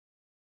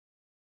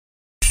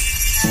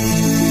Muy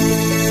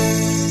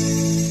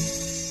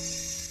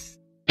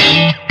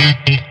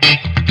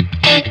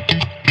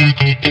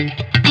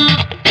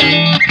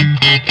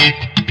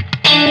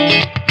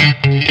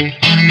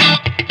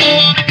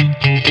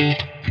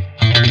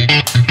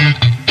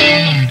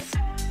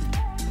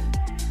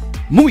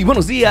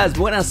buenos días,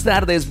 buenas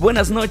tardes,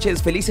 buenas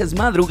noches, felices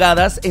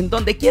madrugadas, en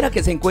donde quiera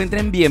que se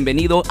encuentren,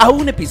 bienvenido a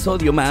un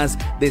episodio más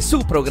de su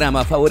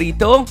programa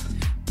favorito,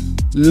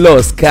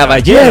 Los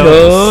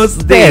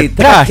Caballeros de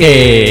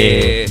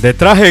Traje. ¿De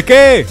traje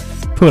qué?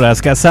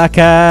 Puras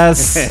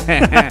casacas.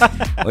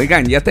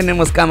 Oigan, ya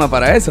tenemos cama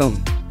para eso.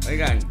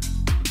 Oigan.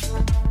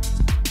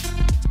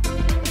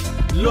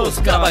 Los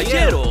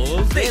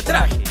Caballeros de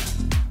Traje.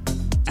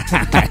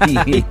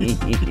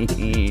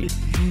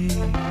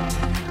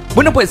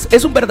 Bueno, pues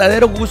es un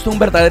verdadero gusto, un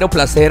verdadero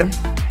placer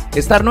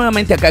estar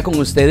nuevamente acá con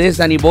ustedes.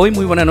 Danny Boy,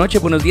 muy buena noche,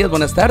 buenos días,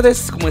 buenas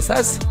tardes, ¿cómo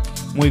estás?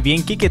 Muy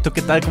bien, Kike, ¿tú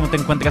qué tal? ¿Cómo te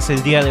encuentras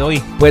el día de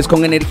hoy? Pues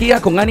con energía,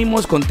 con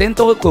ánimos,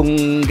 contento,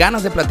 con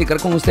ganas de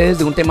platicar con ustedes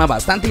de un tema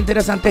bastante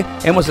interesante.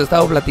 Hemos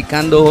estado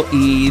platicando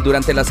y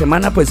durante la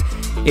semana pues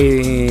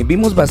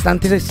vimos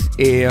bastantes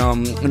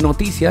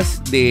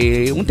noticias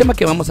de un tema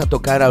que vamos a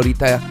tocar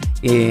ahorita.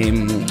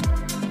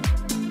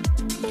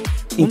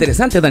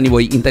 Interesante, Danny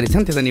Boy.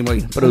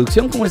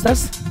 Producción, ¿cómo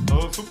estás?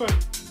 Todo súper.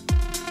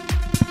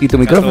 ¿Y tu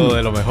micrófono? Todo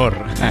de lo mejor.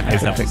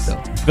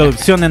 Perfecto.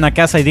 Producción en la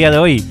casa el día de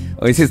hoy.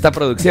 Hoy sí está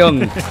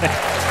producción.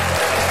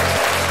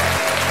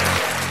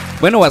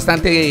 Bueno,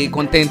 bastante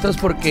contentos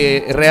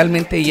porque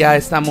realmente ya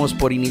estamos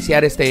por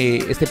iniciar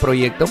este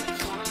proyecto.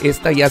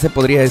 Esta ya se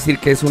podría decir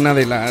que es una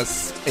de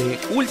las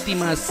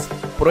últimas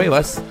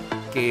pruebas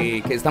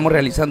que estamos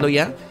realizando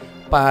ya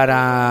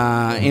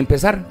para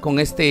empezar con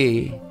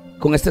este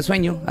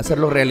sueño,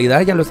 hacerlo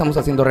realidad. Ya lo estamos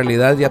haciendo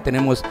realidad, ya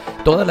tenemos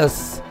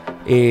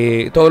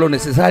todo lo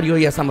necesario,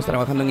 ya estamos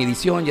trabajando en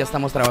edición, ya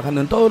estamos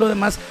trabajando en todo lo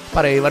demás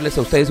para llevarles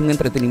a ustedes un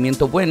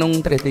entretenimiento bueno, un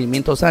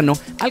entretenimiento sano,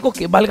 algo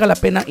que valga la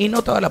pena y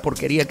no toda la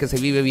porquería que se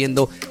vive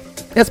viendo.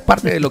 Es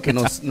parte de lo que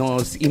nos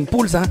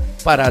impulsa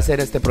para hacer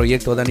este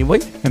proyecto, Danny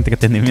Boy.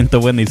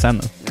 Entretenimiento bueno y sano.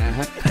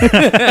 Ajá.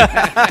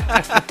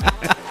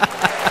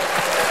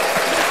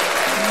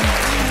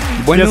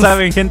 Bueno, ya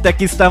saben, gente,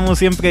 aquí estamos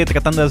siempre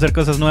tratando de hacer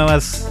cosas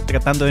nuevas,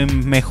 tratando de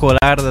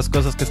mejorar las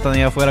cosas que están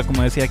allá afuera.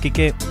 Como decía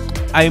Kike,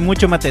 hay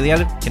mucho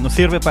material que no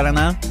sirve para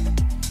nada.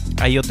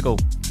 Hay otro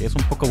que es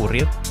un poco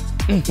aburrido.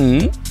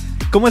 Uh-huh.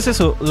 ¿Cómo es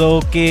eso? Lo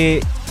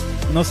que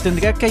nos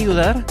tendría que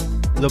ayudar,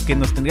 lo que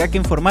nos tendría que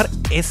informar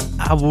es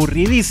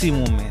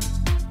aburridísimo, man.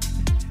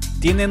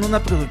 Tienen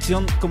una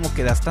producción como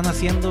que la están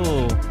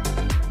haciendo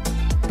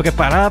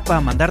preparada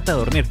para mandarte a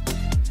dormir.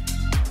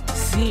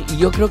 Sí,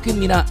 yo creo que,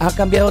 mira, ha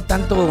cambiado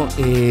tanto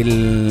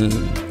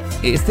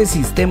este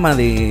sistema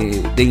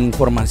de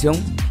información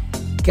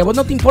que a vos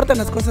no te importan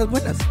las cosas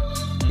buenas.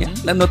 ¿Ya?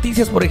 Las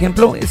noticias, por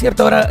ejemplo, es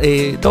cierto, ahora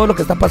todo lo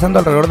que está pasando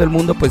alrededor del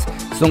mundo, pues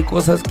son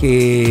cosas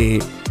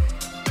que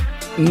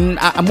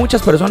a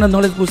muchas personas no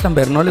les gustan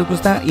ver, no les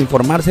gusta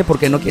informarse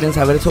porque no quieren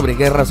saber sobre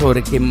guerra,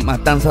 sobre qué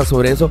matanzas,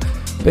 sobre eso,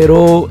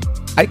 pero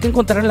hay que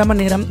encontrar la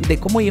manera de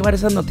cómo llevar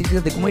esas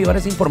noticias, de cómo llevar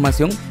esa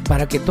información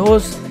para que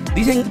todos,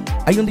 dicen,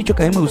 hay un dicho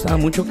que a mí me gustaba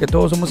mucho, que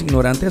todos somos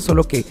ignorantes,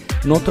 solo que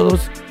no todos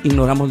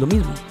ignoramos lo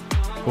mismo.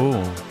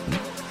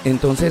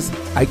 Entonces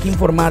hay que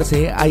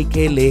informarse, hay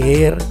que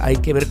leer, hay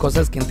que ver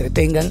cosas que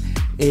entretengan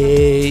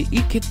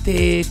y que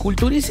te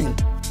culturicen.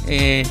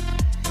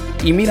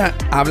 Y mira,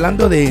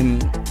 hablando de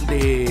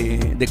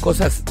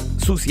cosas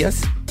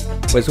sucias,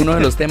 pues uno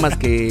de los temas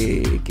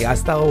que ha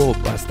estado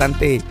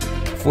bastante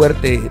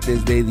fuerte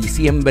desde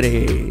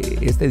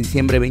este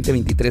diciembre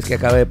 2023 que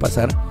acaba de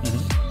pasar,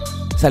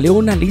 salió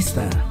una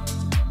lista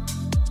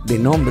de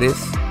nombres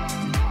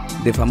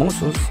de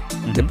famosos,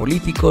 de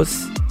políticos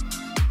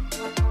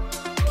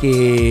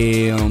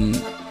que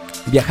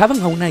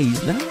viajaban a una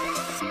isla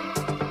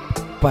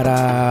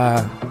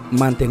para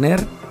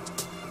mantener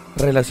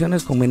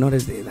relaciones con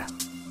menores de edad.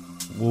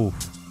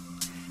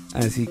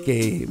 Así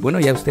que, bueno,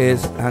 ya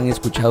ustedes han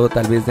escuchado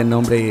tal vez del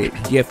nombre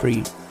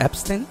Jeffrey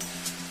Epstein.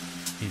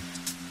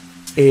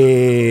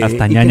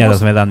 Hasta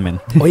ñañaras me dan,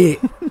 men. Oye,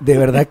 de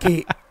verdad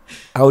que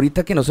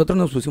ahorita que nosotros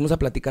nos pusimos a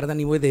platicar,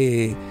 Danny Boy,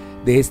 de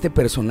este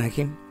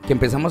personaje, que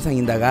empezamos a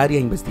indagar y a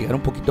investigar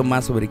un poquito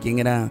más sobre quién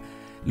era,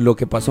 lo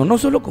que pasó, no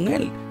solo con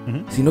él,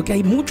 sino que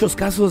hay muchos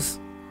casos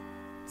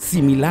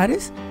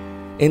similares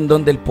en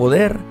donde el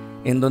poder,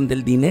 en donde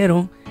el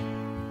dinero,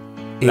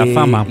 la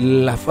fama,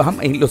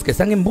 los que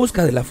están en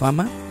busca de la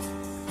fama.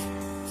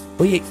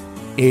 Oye,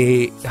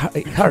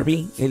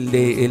 Harvey, el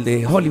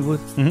de Hollywood,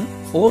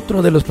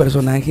 otro de los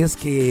personajes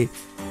que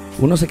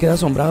uno se queda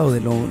asombrado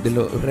de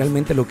lo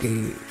realmente lo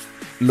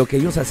que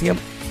ellos hacían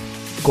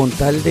con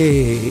tal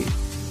de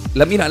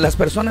mira, las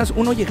personas,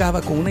 uno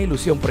llegaba con una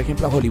ilusión, por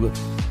ejemplo a Hollywood,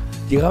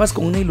 llegabas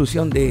con una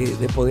ilusión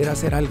de poder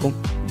hacer algo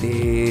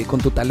con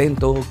tu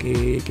talento,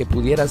 que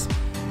pudieras,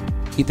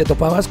 y te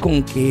topabas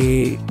con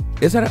que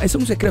es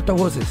un secreto a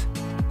voces.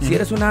 Si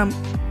eres una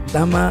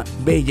dama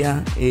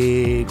bella,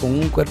 con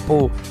un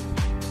cuerpo,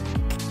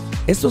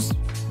 estos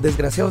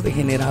desgraciados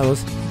degenerados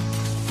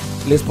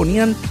les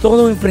ponían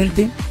todo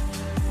enfrente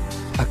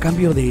a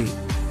cambio de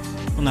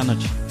una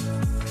noche.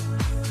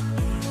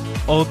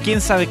 O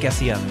quién sabe qué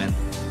hacían,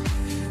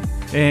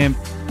 man.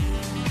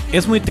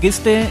 Es muy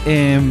triste.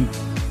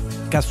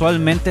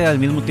 Casualmente al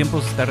mismo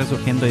tiempo se está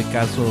resurgiendo el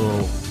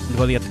caso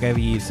Gloria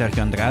Trevi y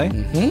Sergio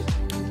Andrade,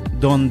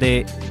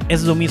 donde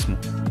es lo mismo.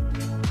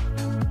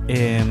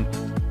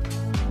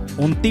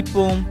 Un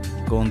tipo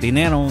con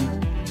dinero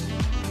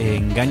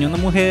engaña a una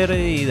mujer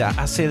y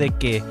hace de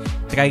que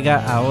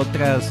traiga a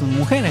otras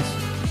mujeres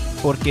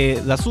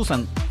porque las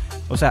usan.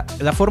 O sea,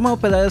 la forma de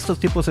operar de estos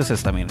tipos es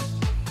esta, miren.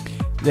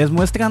 Les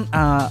muestran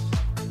a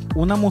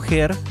una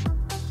mujer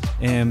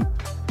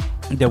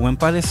de buen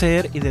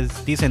parecer y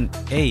les dicen: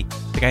 hey,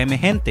 tráeme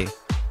gente,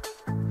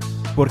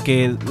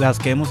 porque las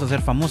queremos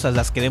hacer famosas,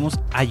 las queremos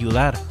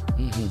ayudar.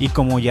 Y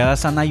como ya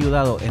las han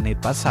ayudado en el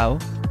pasado,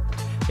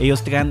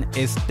 ellos traen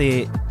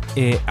este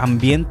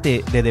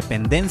ambiente de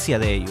dependencia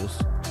de ellos.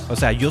 O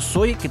sea, yo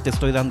soy el que te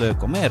estoy dando de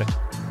comer.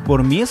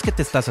 Por mí es que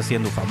te estás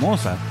haciendo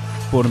famosa.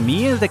 Por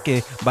mí es de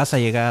que vas a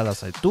llegar a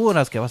las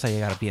alturas, que vas a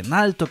llegar bien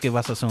alto, que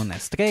vas a ser una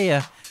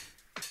estrella.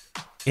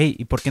 Hey,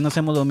 ¿y por qué no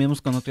hacemos lo mismo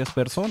con otras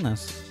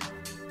personas?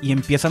 Y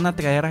empiezan a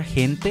traer a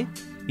gente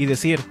y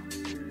decir: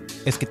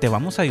 es que te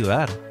vamos a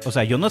ayudar. O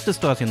sea, yo no te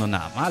estoy haciendo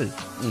nada mal.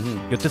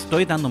 Yo te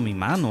estoy dando mi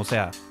mano. O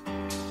sea,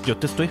 yo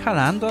te estoy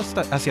jalando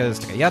hacia el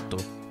estrellato.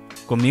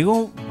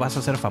 Conmigo vas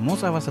a ser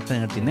famosa, vas a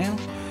tener dinero.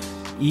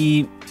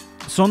 Y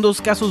son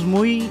dos casos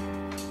muy,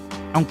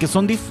 aunque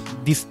son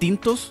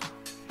distintos,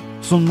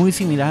 son muy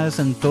similares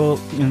en todo,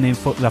 en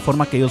la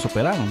forma que ellos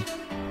operaron.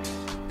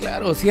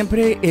 Claro,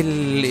 siempre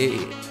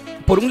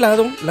por un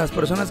lado, las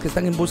personas que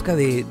están en busca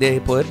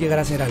de poder llegar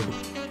a hacer algo,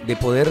 de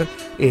poder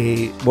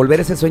volver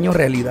ese sueño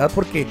realidad,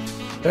 porque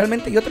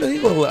realmente yo te lo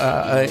digo,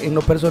 en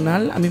lo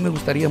personal, a mí me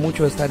gustaría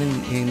mucho estar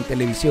en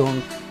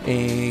televisión,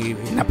 en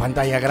la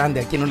pantalla grande.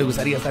 ¿A quién no le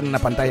gustaría estar en una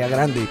pantalla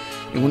grande,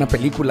 en una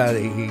película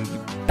de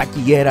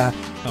taquillera,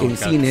 en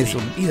cines? Sí.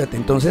 Olvídate.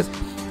 Entonces,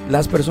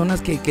 las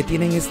personas que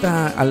tienen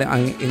esta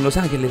en Los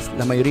Ángeles,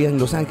 la mayoría en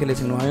Los Ángeles,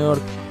 en Nueva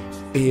York,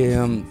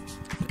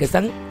 que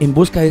están en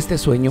busca de este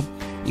sueño,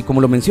 y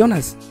como lo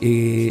mencionas,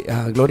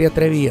 a Gloria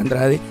Trevi y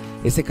Andrade,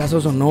 ese caso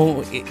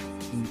sonó,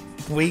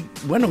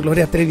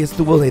 Gloria Trevi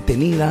estuvo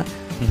detenida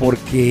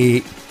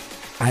porque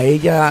a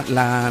ella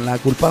la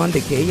culpaban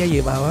de que ella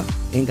llevaba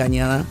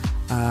engañada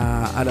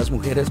a las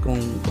mujeres con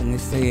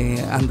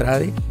este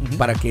Andrade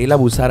para que él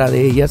abusara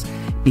de ellas.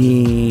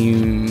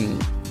 Y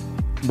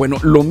bueno,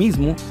 lo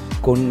mismo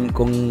con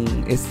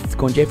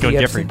Jeffrey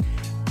Epstein.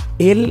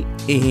 Él,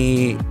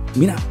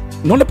 mira,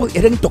 no le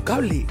era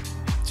intocable.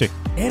 Sí.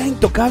 Era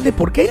intocable.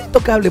 ¿Por qué era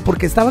intocable?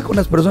 Porque estaba con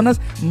las personas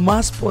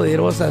más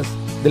poderosas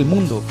del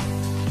mundo.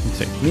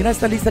 Sí. Mira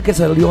esta lista que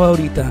salió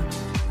ahorita.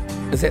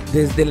 O sea,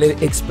 desde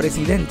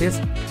expresidentes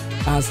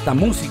hasta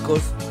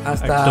músicos,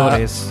 hasta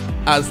actores,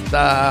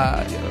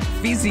 hasta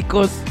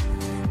físicos,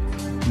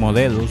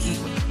 modelos.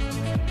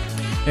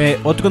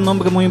 Otro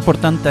nombre muy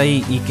importante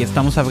ahí, y que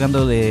estamos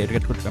hablando de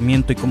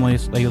reclutamiento y cómo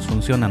ellos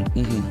funcionan.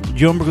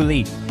 John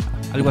Brulé,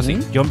 algo así.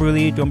 John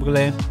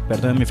Brulé,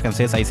 perdón mi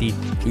francés, ahí sí.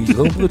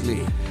 John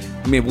Brulé,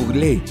 me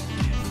burlé.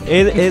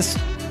 Él es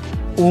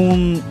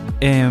un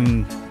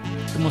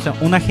 ¿cómo se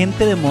llama? Un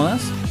agente de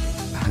modas.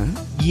 Ajá.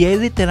 Y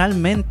él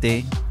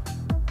literalmente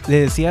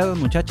le decía a las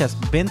muchachas: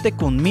 vente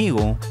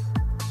conmigo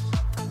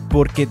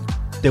porque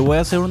te voy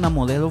a hacer una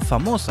modelo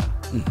famosa.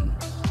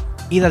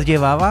 Y las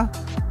llevaba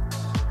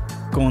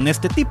con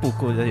este tipo,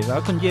 las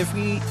llevaba con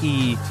Jeffrey,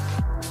 y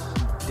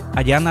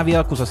allá han habido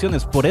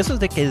acusaciones. Por eso es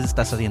de que él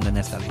está saliendo en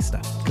esta lista.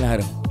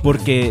 Claro.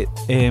 Porque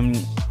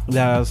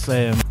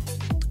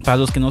para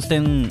los que no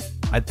estén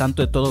al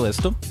tanto de todo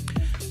esto,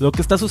 lo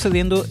que está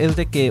sucediendo es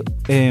de que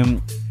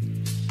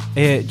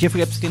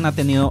Jeffrey Epstein ha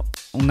tenido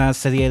una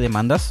serie de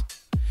demandas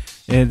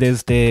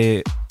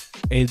desde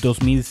el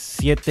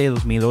 2007,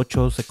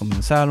 2008 se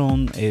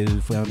comenzaron.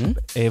 Él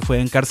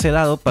fue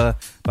encarcelado,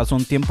 pasó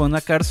un tiempo en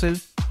la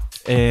cárcel,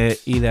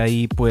 y de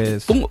ahí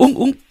pues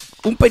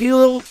un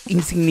periodo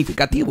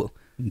insignificativo.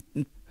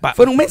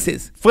 Fueron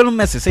meses,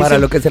 sí, para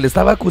lo que se le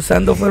estaba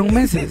acusando. Fueron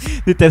meses.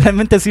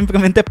 Literalmente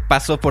simplemente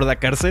pasó por la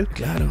cárcel.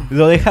 Claro.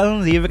 Lo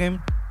dejaron libre.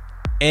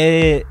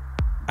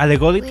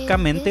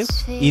 Alegóricamente,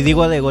 y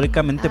digo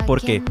alegóricamente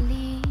porque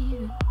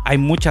hay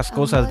muchas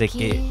cosas de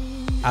que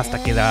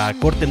hasta que la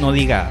corte no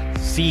diga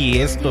sí,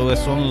 esto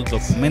son los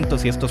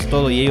documentos y esto es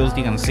todo, y ellos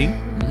digan sí,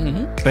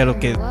 pero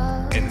que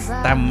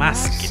está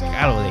más que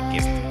claro de que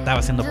estaba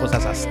haciendo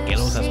cosas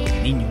asquerosas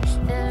con niños,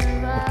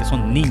 porque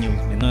son niños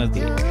menores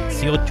de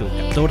 18,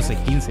 14,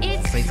 15,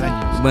 16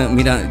 años. Bueno,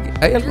 mira,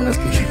 hay algunas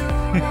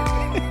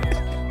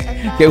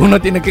que uno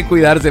tiene que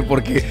cuidarse,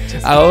 porque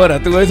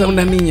ahora tú ves a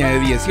una niña de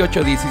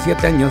 18,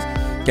 17 años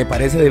que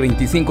parece de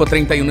 25,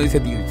 30 y uno dice: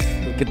 Dios,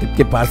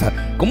 ¿qué pasa?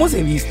 ¿Cómo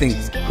se visten?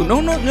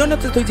 No, yo no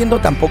te estoy diciendo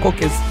tampoco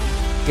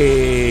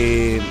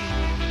que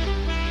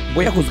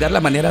voy a juzgar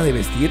la manera de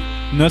vestir.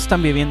 No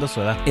están viviendo su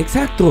edad.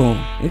 Exacto.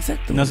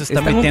 No se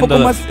están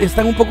metiendo.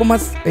 Están un poco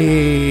más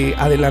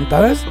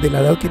adelantadas de la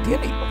edad que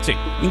tienen. Sí.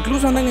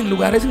 Incluso andan en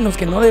lugares en los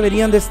que no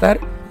deberían de estar,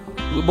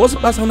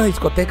 vos vas a una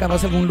discoteca,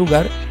 vas a algún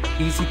lugar,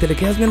 y si te le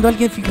quedas viendo a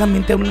alguien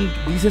fijamente,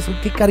 dices,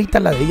 qué carita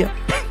la de ella,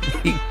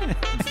 y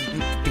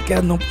te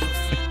quedas, no,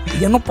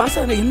 ya no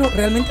pasa, ella no,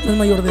 realmente no es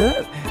mayor de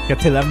edad. Ya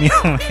te da miedo,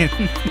 man.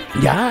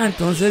 Ya,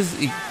 entonces,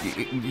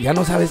 ya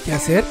no sabes qué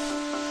hacer,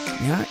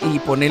 ¿ya? Y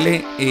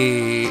ponerle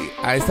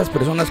a estas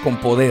personas con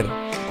poder,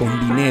 con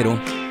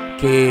dinero,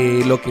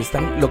 que lo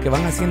que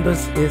van haciendo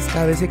es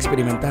cada vez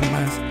experimentar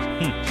más.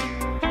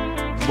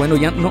 Bueno,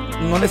 ya no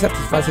les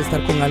satisface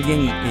estar con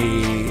alguien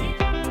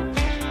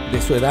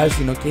de su edad,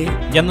 sino que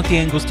ya no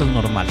tienen gustos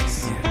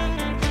normales.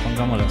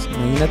 Pongámoslo así.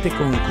 Imagínate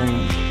con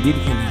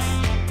vírgenes.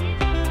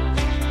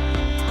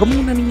 ¿Cómo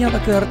una niña va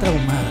a quedar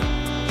traumada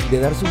de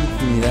dar su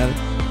virginidad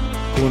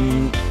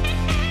con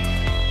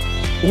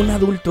un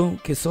adulto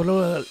que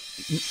solo...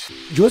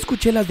 Yo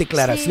escuché las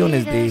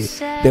declaraciones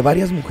de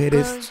varias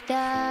mujeres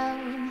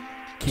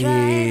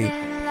que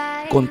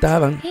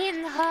contaban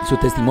su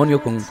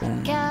testimonio con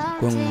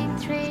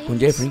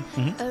Jeffrey,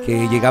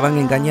 que llegaban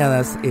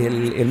engañadas.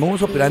 El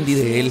modus operandi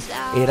de él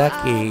era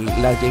que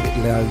las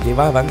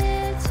llevaban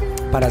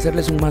para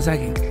hacerles un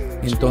masaje.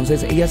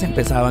 Entonces ellas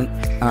empezaban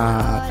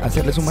a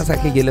hacerles un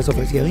masaje y él les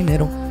ofrecía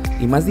dinero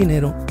y más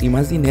dinero y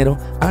más dinero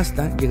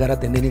hasta llegar a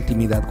tener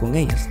intimidad con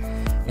ellas.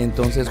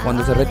 Entonces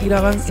cuando se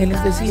retiraban, él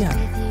les decía,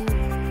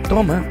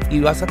 toma, y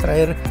vas a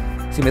traer,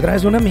 si me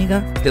traes una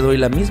amiga, te doy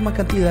la misma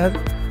cantidad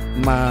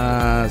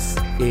más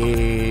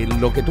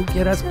lo que tú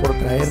quieras por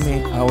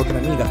traerme a otra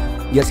amiga.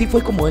 Y así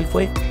fue como él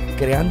fue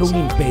creando un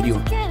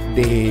imperio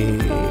de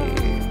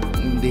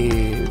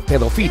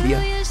pedofilia.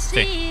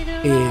 Sí.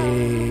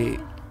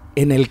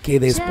 En el que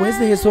después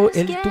de eso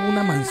él tuvo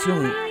una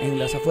mansión en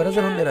las afueras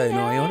de donde era, de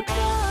Nueva York.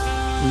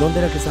 ¿Dónde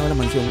era que estaba la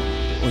mansión?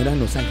 ¿O era en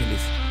Los Ángeles?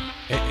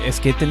 Es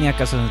que tenía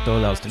casas en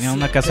todos lados. Tenía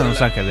una casa en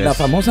Los Ángeles. La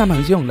famosa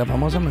mansión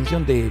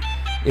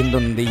en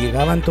donde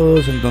llegaban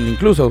todos, en donde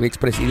incluso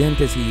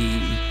expresidentes y...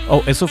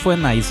 Oh, eso fue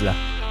en la isla.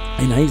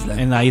 En la isla.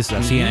 En la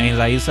isla, sí, en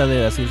la isla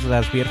de las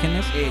Islas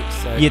Vírgenes.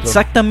 Exacto. Y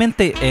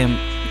exactamente,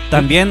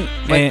 también,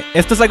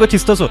 esto es algo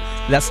chistoso.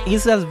 Las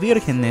Islas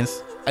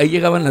Vírgenes... Ahí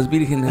llegaban las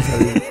vírgenes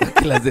a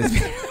que las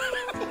desvían.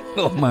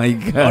 Oh my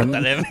God.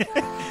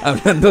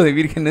 Hablando de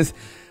vírgenes,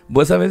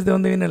 ¿vos sabés de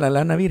dónde viene la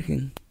lana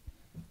virgen?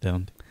 ¿De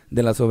dónde?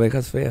 De las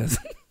ovejas feas.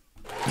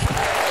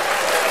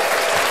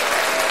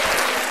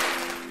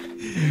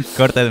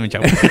 Corta de mi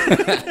chavo.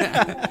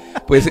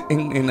 Pues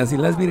en las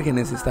Islas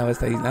Vírgenes estaba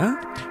esta isla.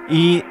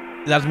 Y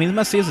las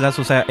mismas islas,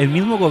 o sea, el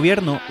mismo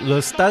gobierno lo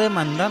está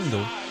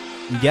demandando.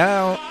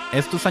 Ya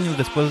estos años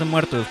después de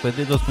muerto, después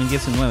de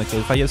 2019 que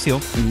él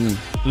falleció,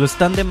 lo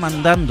están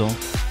demandando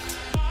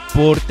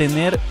por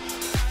tener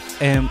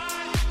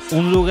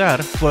un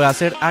lugar, por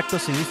hacer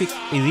actos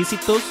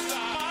ilícitos,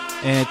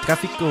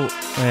 tráfico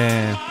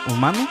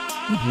humano,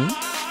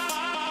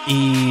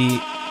 y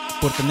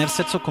por tener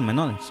sexo con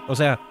menores. O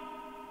sea,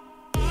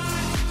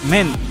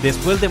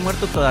 después de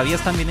muerto todavía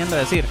están viniendo a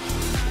decir,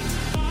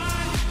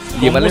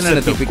 llevarle la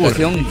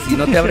notificación. Si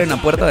no te abren la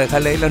puerta,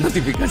 dejarle ahí la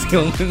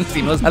notificación.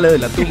 Si no sale de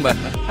la tumba.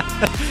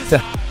 O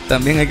sea,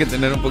 también hay que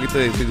tener un poquito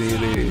de...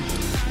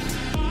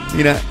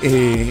 Mira,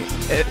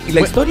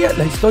 la historia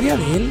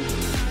de él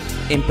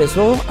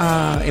empezó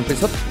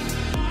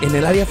en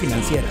el área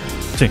financiera.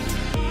 Sí.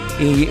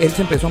 Y él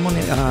se empezó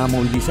a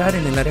movilizar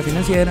en el área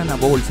financiera, en la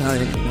bolsa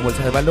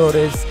de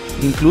valores.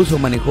 Incluso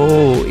manejó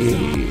un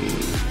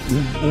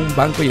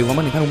banco, llegó a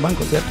manejar un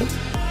banco, ¿cierto?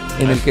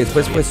 En el que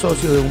después fue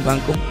socio de un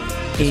banco.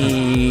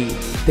 Y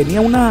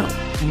tenía una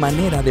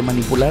manera de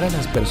manipular a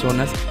las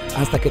personas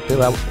hasta que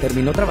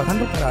terminó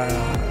trabajando para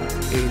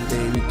el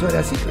de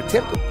Victoria's Secret,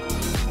 ¿cierto?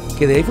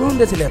 Que de ahí fue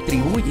donde se le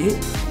atribuye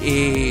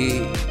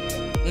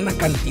una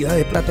cantidad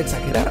de plata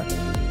exagerada.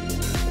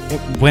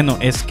 Bueno,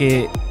 es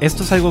que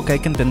esto es algo que hay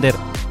que entender.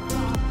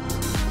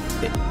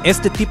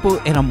 Este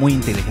tipo era muy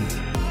inteligente.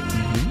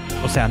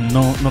 O sea,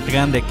 no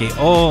crean de que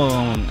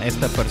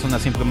esta persona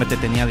simplemente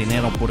tenía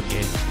dinero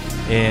porque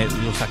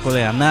lo sacó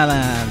de la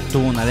nada,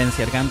 tuvo una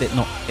herencia grande.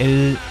 No,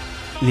 él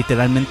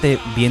literalmente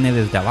viene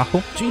desde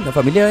abajo. Sí, la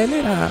familia de él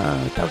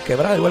estaba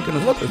quebrada igual que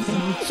nosotros.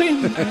 Sí,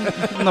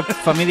 una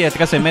familia de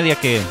clase media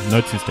que no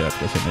existe la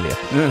clase media.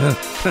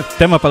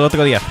 Tema para el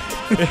otro día.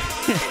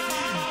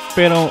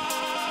 Pero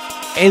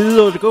él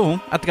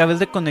logró, a través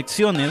de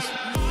conexiones,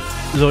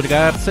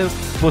 lograrse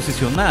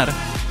posicionar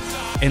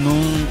en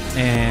un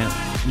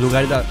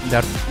lugar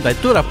de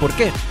altura. ¿Por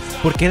qué?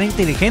 Porque era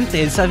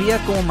inteligente, él sabía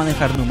cómo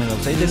manejar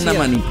números. Él decía,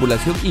 una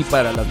manipulación, y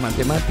para las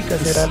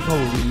matemáticas era algo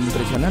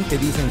impresionante,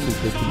 dicen sus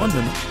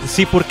testimonios, ¿no?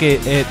 Sí,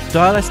 porque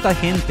toda esta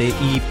gente,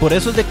 y por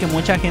eso es de que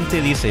mucha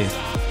gente dice,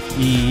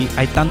 y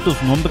hay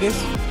tantos nombres,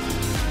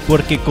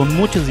 porque con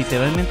muchos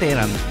literalmente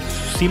eran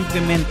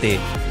simplemente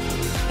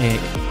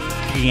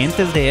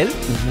clientes de él,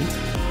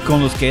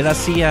 con los que él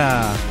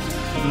hacía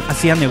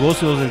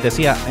negocios. Les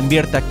decía,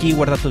 invierte aquí,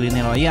 guarda tu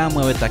dinero allá,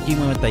 muévete aquí,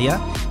 muévete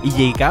allá, y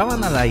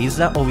llegaban a la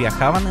isla o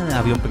viajaban en el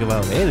avión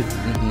privado de él.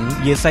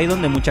 Y es ahí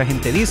donde mucha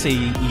gente dice,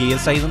 y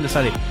es ahí donde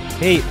sale,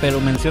 hey, pero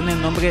menciona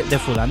el nombre de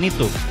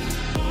fulanito,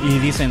 y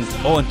dicen,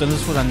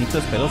 entonces fulanito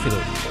es pedófilo.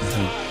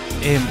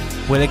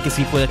 Puede que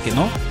sí, puede que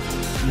no,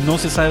 no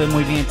se sabe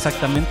muy bien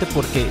exactamente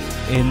porque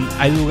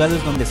hay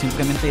lugares donde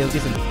simplemente ellos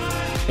dicen,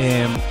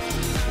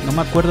 no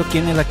me acuerdo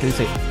quién es la que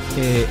dice,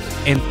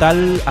 en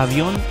tal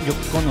avión yo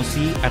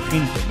conocí a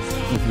Clinton,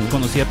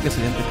 conocí al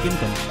presidente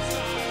Clinton,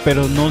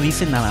 pero no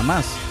dice nada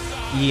más.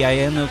 Y hay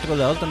en otros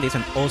lados donde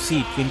dicen, oh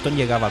sí, Clinton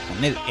llegaba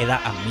con él, era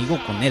amigo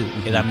con él,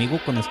 era amigo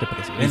con este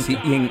presidente. Sí,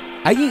 y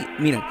ahí,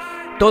 miren,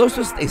 todo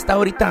esto está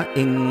ahorita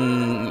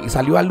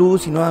salió a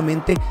luz y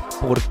nuevamente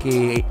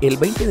porque el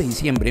 20 de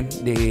diciembre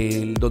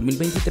del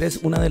 2023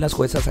 una de las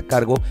juezas a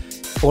cargo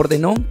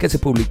ordenó que se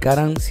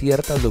publicaran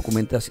cierta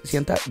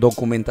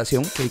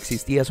documentación que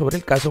existía sobre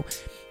el caso,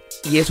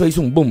 y eso hizo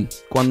un boom.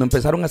 Cuando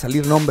empezaron a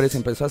salir nombres,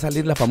 empezó a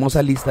salir la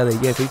famosa lista de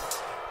Jeffrey,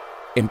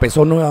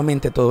 empezó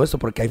nuevamente todo esto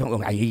porque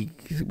ahí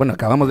bueno,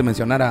 acabamos de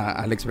mencionar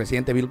al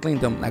expresidente Bill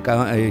Clinton,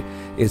 acá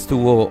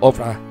estuvo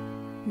Oprah,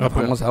 la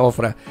famosa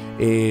Oprah,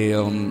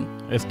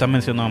 está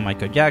mencionado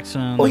Michael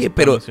Jackson. Oye,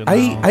 pero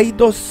hay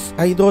dos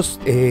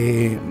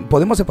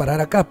podemos separar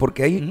acá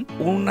porque hay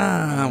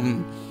una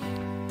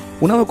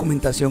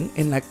documentación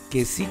en la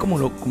que sí, como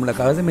lo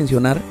acabas de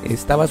mencionar,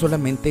 estaba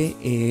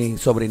solamente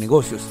sobre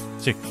negocios.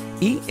 Sí.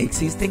 Y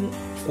existen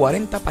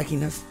 40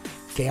 páginas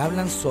que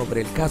hablan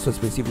sobre el caso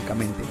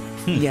específicamente.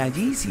 Y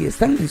allí sí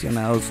están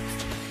mencionados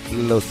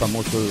la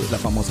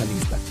famosa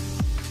lista.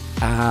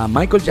 A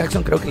Michael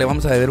Jackson creo que le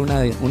vamos a deber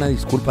una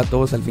disculpa a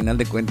todos al final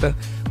de cuentas,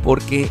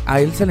 porque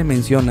a él se le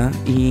menciona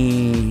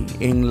y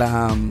en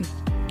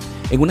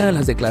una de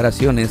las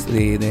declaraciones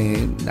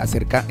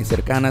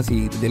cercanas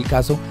y del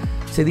caso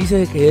se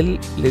dice que él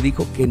le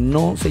dijo que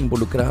no se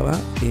involucraba,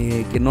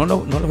 que no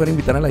lo fuera a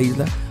invitar a la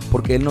isla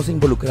porque él no se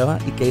involucraba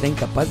y que era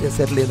incapaz de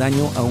hacerle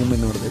daño a un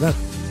menor de edad.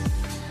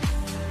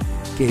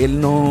 Que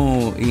él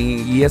no,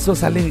 y eso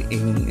sale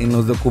en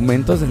los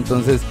documentos.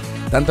 Entonces,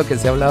 tanto que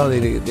se ha hablado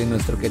de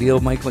nuestro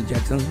querido Michael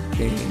Jackson,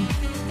 que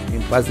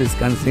en paz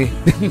descanse.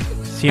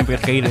 Siempre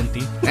reír en ti.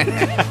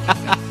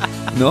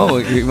 No,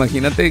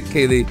 imagínate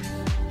que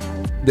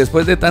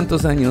después de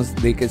tantos años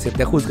de que se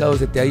te ha juzgado,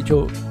 se te ha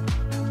hecho,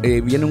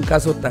 viene un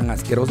caso tan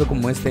asqueroso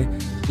como este,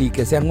 y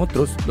que sean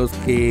otros los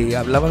que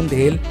hablaban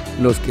de él,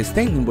 los que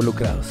estén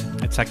involucrados.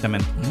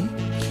 Exactamente.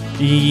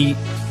 Y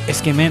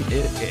es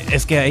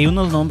que hay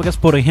unos nombres,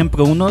 por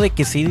ejemplo, uno de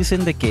que sí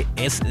dicen de que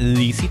es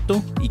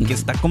lícito y que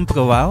está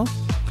comprobado.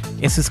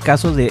 Ese es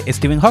caso de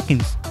Stephen Hawking.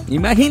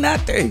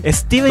 Imagínate.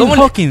 Stephen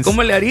Hawking.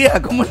 ¿Cómo le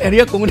haría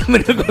con una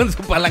menor con su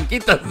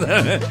palanquita?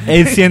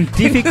 El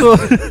científico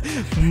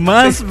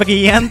más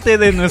brillante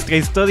de nuestra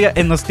historia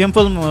en los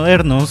tiempos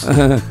modernos.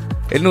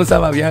 Él no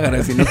usaba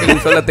Viagra, sino que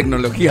usó la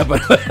tecnología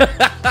para...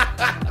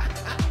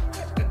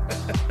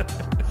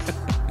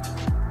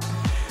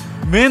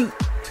 Men,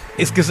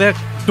 es que, o sea,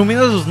 tú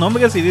miras los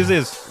nombres y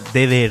dices,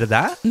 ¿de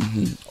verdad?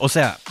 O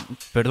sea,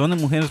 perdonen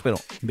mujeres, pero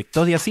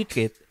Victoria's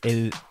Secret,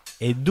 el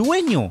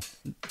dueño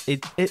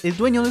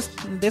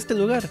de este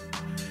lugar,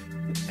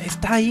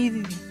 está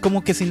ahí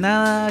como que sin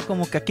nada,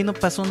 como que aquí no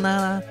pasó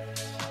nada,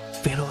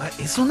 pero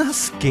es un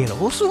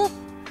asqueroso.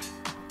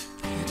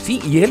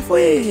 Sí, y él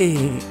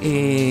fue,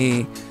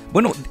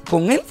 bueno,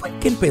 con él fue el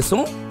que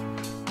empezó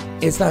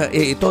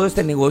todo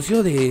este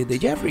negocio de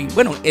Jeffrey.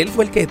 Bueno, él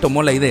fue el que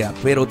tomó la idea,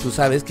 pero tú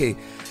sabes que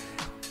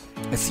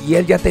si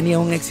él ya tenía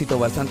un éxito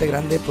bastante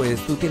grande, pues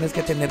tú tienes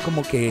que tener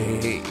como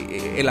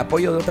que el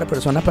apoyo de otra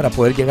persona para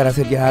poder llegar a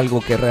hacer ya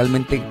algo que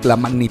realmente la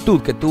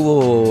magnitud que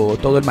tuvo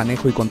todo el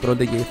manejo y control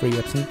de Jeffrey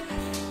Epstein,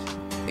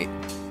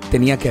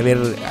 tenía que haber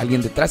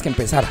alguien detrás que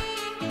empezara.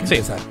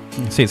 Sí.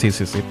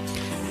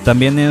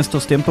 También en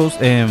estos tiempos,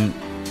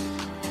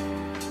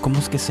 ¿cómo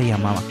es que se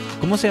llamaba?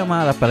 ¿Cómo se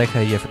llamaba la pareja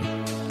de Jeffrey?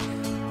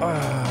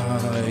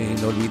 Ay,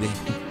 lo olvidé,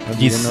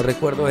 no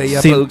recuerdo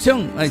ella. Sí.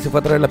 Producción, se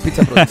fue a traer la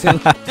pizza. Producción.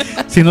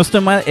 Si no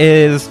estoy mal,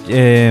 es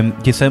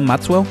Giselle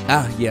Maxwell.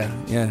 Ya.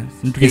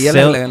 Ella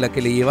era la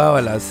que le llevaba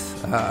a las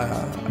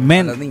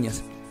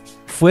niñas.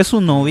 Fue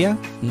su novia.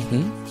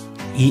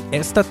 Y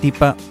esta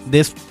tipa,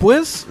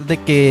 después de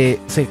que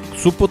se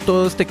supo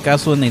todo este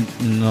caso en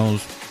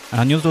los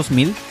años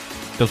 2006,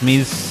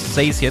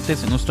 2007,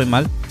 si no estoy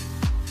mal,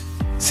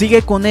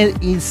 sigue con él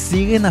y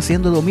siguen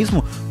haciendo lo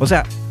mismo. O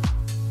sea,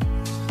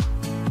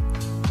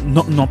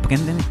 no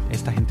aprenden,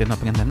 esta gente no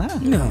aprende nada.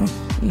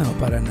 No,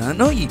 para nada.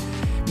 No, y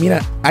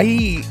mira,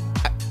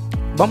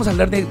 vamos a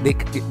hablar de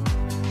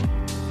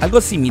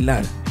algo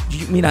similar.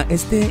 Mira,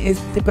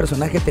 este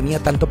personaje tenía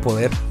tanto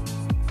poder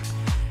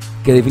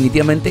que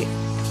definitivamente,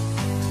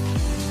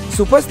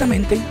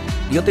 supuestamente,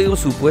 yo te digo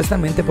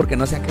supuestamente porque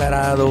no se ha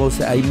aclarado, o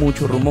sea, hay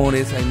muchos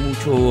rumores, hay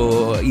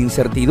mucho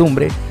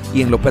incertidumbre,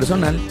 y en lo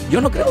personal, yo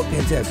no creo que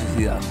él se haya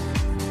suicidado.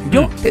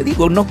 Yo te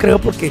digo, no creo,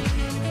 porque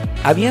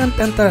habían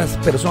tantas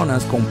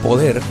personas con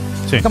poder.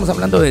 Sí. Estamos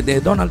hablando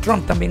de Donald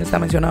Trump, también está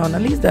mencionado en la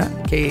lista,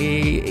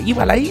 que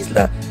iba a la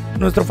isla,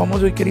 nuestro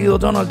famoso y querido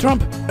Donald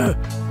Trump.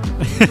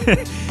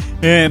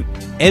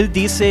 Él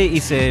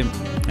dice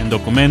en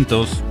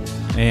documentos,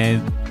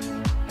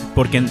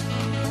 porque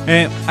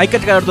hay que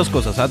aclarar dos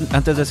cosas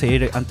antes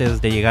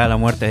de llegar a la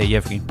muerte de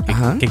Jeffrey,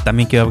 que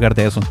también quiero hablar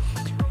de eso.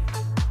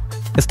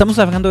 Estamos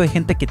hablando de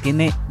gente que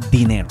tiene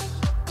dinero.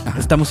 Ajá.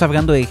 Estamos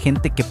hablando de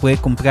gente que puede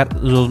comprar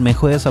los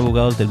mejores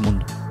abogados del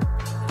mundo.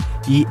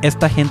 Y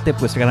esta gente,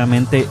 pues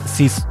claramente,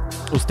 si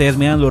ustedes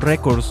miran los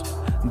récords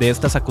de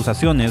estas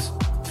acusaciones,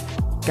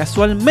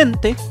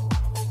 casualmente,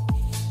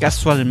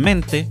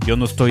 yo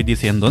no estoy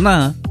diciendo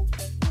nada,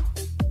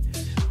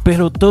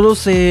 pero todo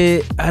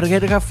se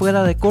arregla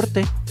fuera de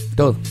corte.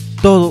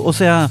 Todo, o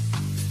sea,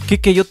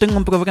 que yo tengo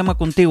un problema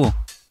contigo,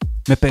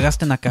 me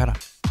pegaste en la cara,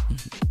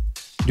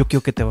 yo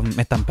quiero que te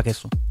metan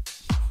preso.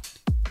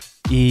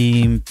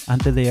 Y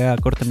antes de llegar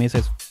a corte me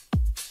dices,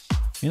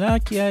 mira,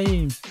 aquí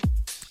hay...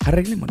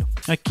 Arreglémoslo.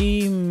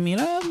 Aquí,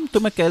 mira,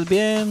 tú me quedas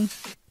bien,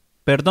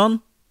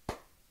 perdón.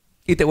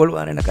 Y te vuelvo a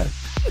dar en la cara.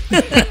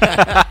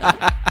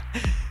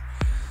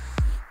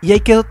 Y ahí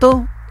quedó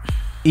todo.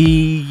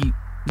 Y...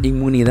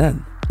 inmunidad.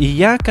 Y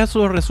ya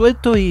caso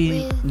resuelto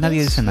y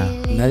nadie dice nada.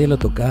 Nadie lo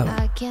tocaba.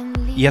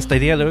 Y hasta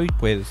el día de hoy,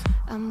 pues,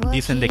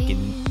 dicen de que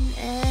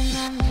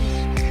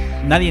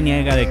nadie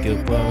niega de que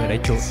lo pudo haber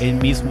hecho. Él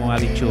mismo ha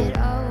dicho,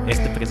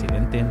 este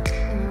presidente,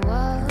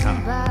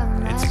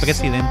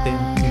 expresidente,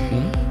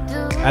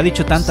 ha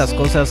dicho tantas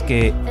cosas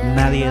que a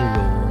nadie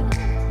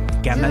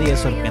le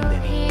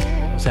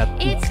sorprendería. O sea,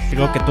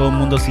 creo que todo el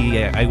mundo, si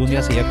algún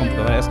día se llega a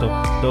comprobar esto,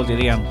 todos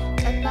dirían,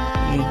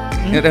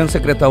 era un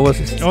secreto a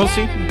voces. Oh,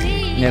 sí.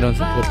 Era un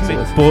secreto a Sí,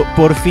 voces.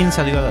 por fin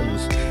salió a la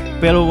luz.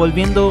 Pero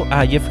volviendo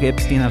a Jeffrey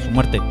Epstein, a su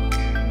muerte,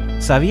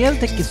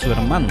 ¿sabías de que su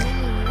hermano,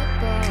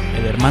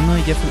 el hermano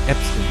de Jeffrey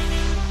Epstein,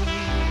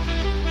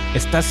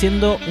 está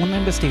haciendo una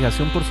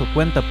investigación por su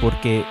cuenta?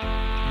 Porque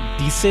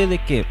dice de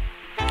que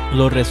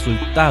los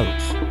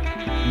resultados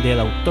de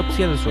la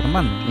autopsia de su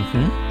hermano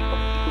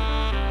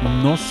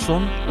no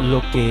son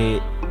lo que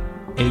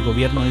el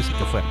gobierno dice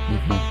que fue.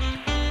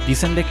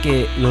 Dicen de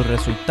que los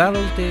resultados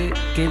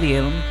que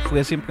dieron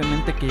fue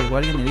simplemente que llegó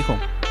alguien y dijo,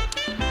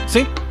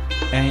 sí,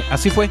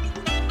 así fue.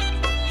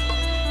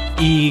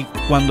 Y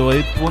cuando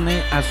él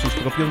pone a sus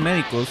propios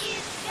médicos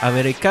a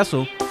ver el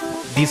caso,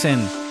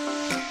 dicen,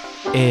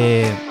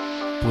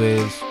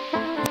 pues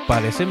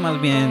parece más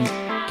bien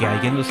que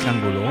alguien lo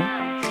estranguló.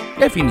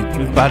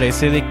 Definitivamente.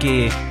 Parece de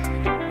que,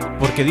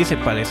 porque dice,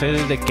 parece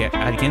de que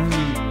alguien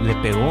le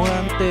pegó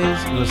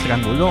antes, lo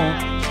estranguló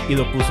y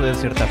lo puso de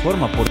cierta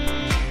forma. Porque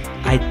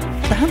hay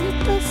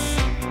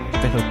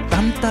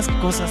tantas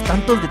cosas,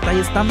 tantos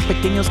detalles tan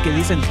pequeños que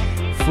dicen,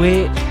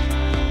 fue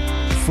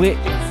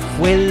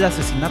el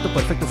asesinato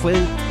perfecto, fue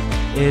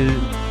el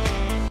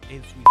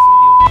suicidio.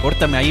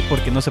 Córtame ahí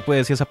porque no se puede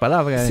decir esa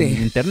palabra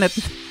en internet.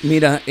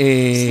 Mira,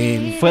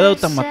 fue de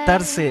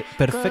automatarse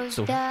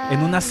perfecto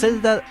en una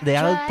celda de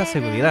alta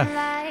seguridad.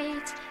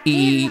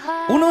 y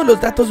uno de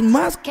los datos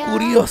más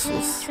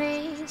curiosos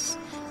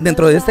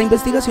dentro de esta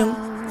investigación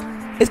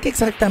es que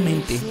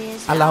exactamente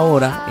a la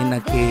hora en la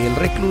que el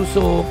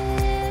recluso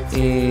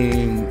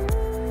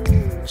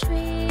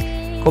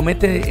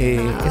comete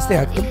este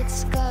acto,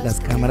 las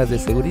cámaras de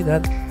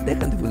seguridad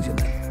dejan de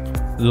funcionar.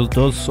 Los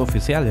dos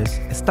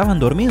oficiales estaban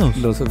dormidos.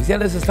 Los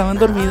oficiales estaban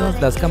dormidos,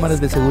 las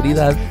cámaras de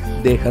seguridad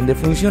dejan de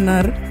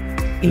funcionar.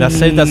 Las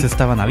celdas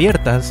estaban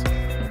abiertas.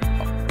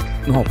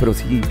 No, pero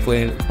sí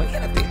fue,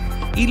 imagínate.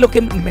 Y lo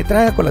que me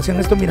trae a colación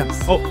esto, mira.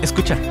 Oh,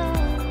 escucha.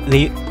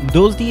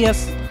 2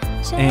 días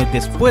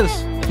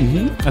después,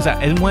 o sea,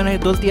 él muere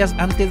 2 días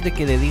antes de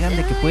que le digan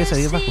de que puede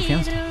salir bajo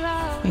fianza.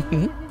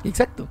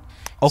 Exacto.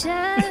 Oh.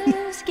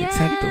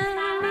 Exacto.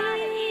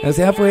 O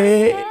sea,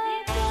 fue...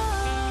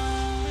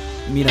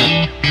 Mira,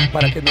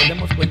 para que nos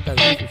demos cuenta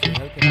de la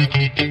sociedad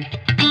que...